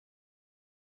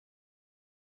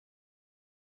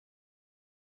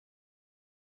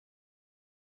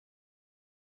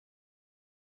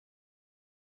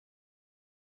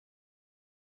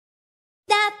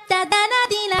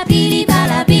Billy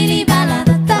bala, Billy bala,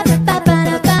 ba ba ba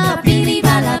ba ba. Billy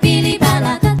bala, Billy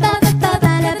bala, ba ba ba ba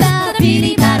ba.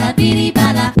 Billy bala, Billy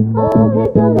bala.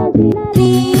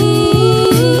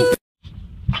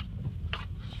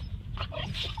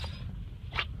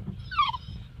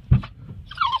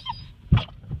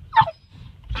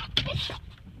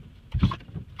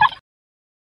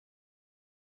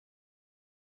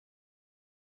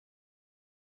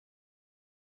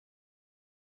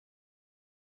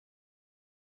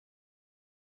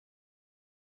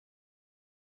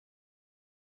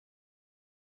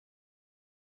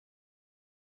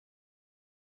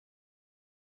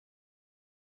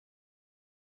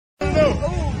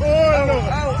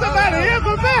 Somebody help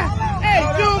him back. Hey,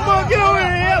 Jumbo, get over here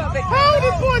and help. Hold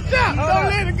this boy chop. Don't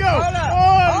let it go.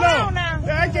 Oh, no.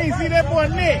 I can't see that boy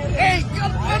neck. Hey,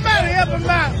 somebody help him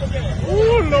out.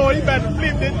 Ooh, Lord, he about to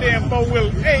flip this damn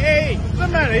four-wheeler. Hey,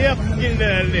 somebody help him get it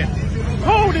out of there.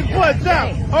 Hold this boy chop.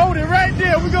 Hold it right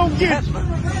there. We gonna get you.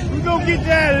 We gonna get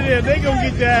you out of there. They gonna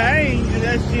get you out. I ain't do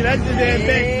that shit. I just that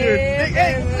back there.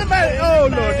 Hey, somebody. Oh,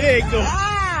 Lord, there you go.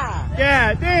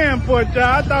 God damn, poor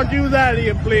child. I thought you was out of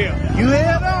here, player. You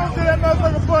held on to that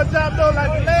motherfucker, poor child, though,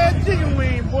 like the last chicken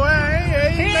wing, boy. I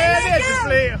ain't mad at you,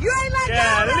 player. You ain't like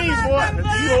God, leave, boy.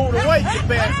 You overweight, you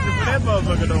bastard, for that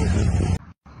motherfucker, though.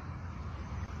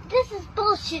 This is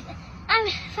bullshit. I'm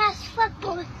fast fuck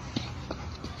boy.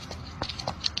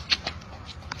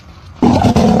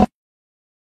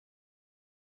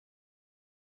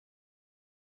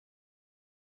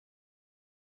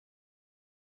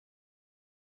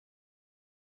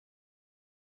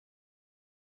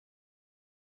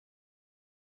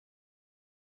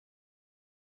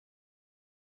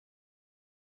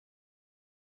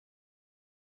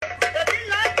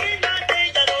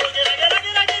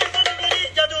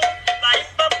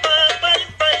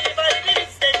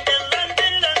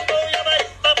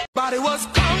 But it was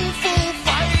kung fu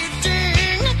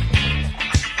fighting.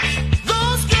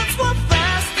 Those kids were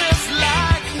fast as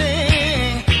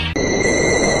lightning.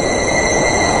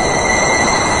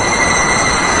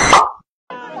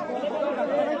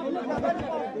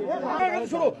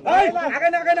 Hey,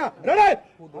 again. Ready?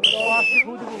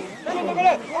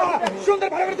 সুন্দর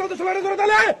ভালো করে চলতে সবাই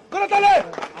করে তালে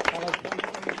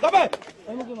তবে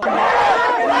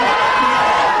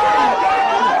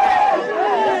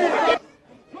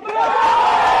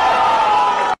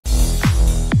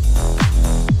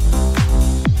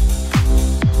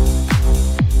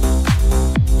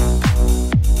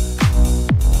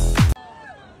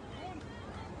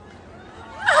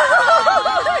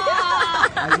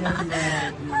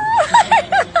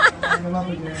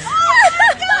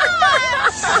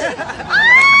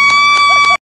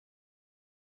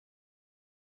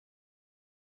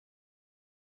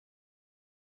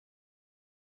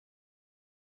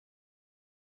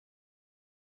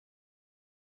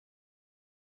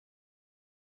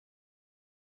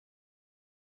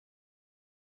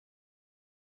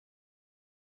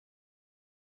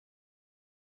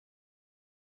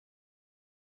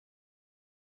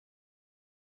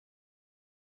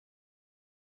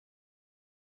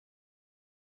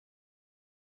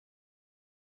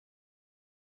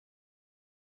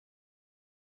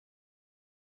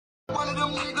One of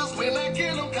them niggas when I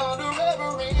kill them call the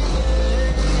reverend.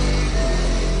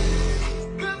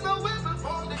 Cause no weapon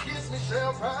formed against me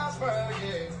shall prosper,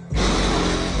 yeah.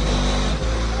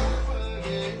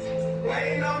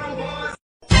 Waiting on them boys.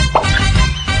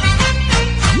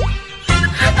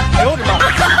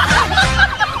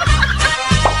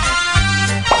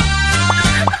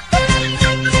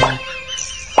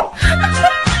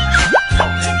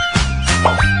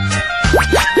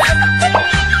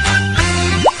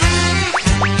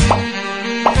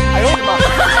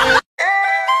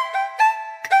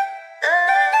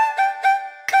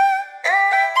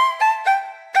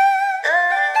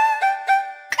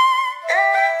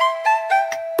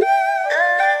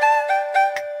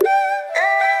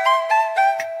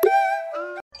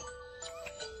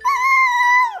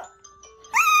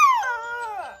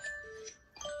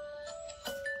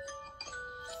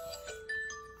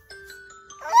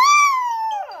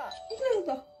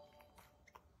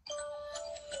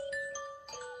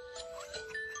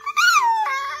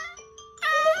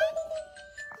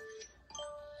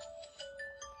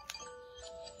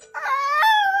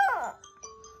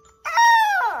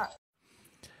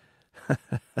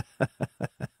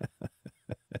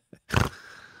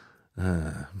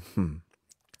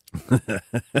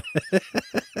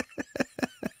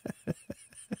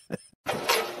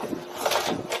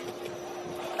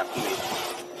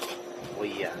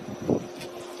 Olha,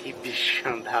 que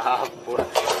bichão da porra.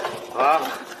 Ó.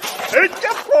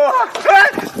 Eita porra!